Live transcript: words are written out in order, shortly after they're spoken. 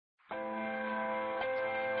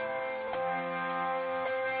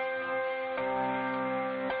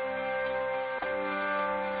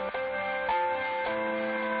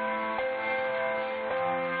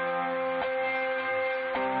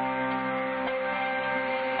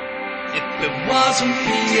If it wasn't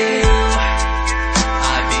for you,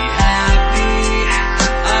 I'd be happy,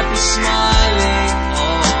 I'd be smiling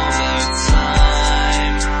all the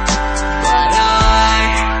time. But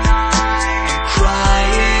I'm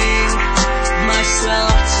crying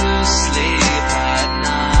myself to sleep at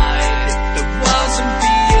night. If it wasn't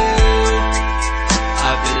for you,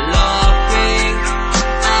 I'd be laughing,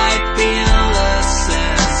 I'd feel a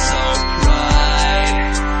sense of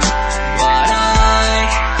pride. But I'm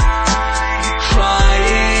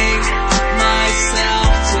crying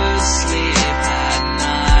myself to sleep at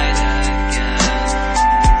night again.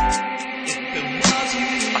 If it wasn't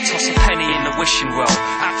for you, I toss a penny in the wishing well,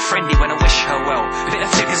 act friendly when I wish her well. Bit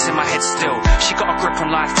of figures in my head still. She got a grip on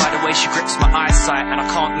life by the way she grips my eyesight, and I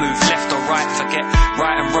can't move left or right, forget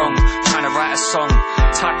right and wrong. Trying to write a song,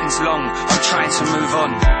 typing's long, I'm trying to move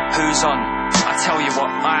on. Who's on? I tell you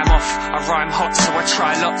what, I am off. I rhyme hot, so I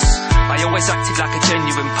try lots. I always acted like a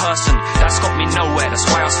genuine person. That's got me nowhere, that's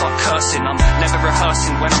why I start cursing. I'm never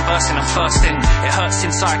rehearsing, when I'm bursting I'm first in. It hurts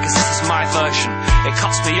inside cause this is my version. It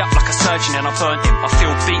cuts me up like a surgeon and I burnt him. I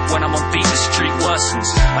feel beat when I'm on beat, the street worsens.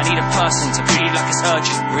 I need a person to bleed like it's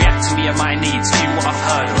urgent. React to me and my needs, do what I've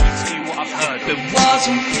heard of. if it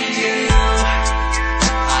wasn't for you,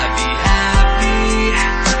 I'd be happy,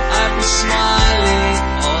 I'd be smiling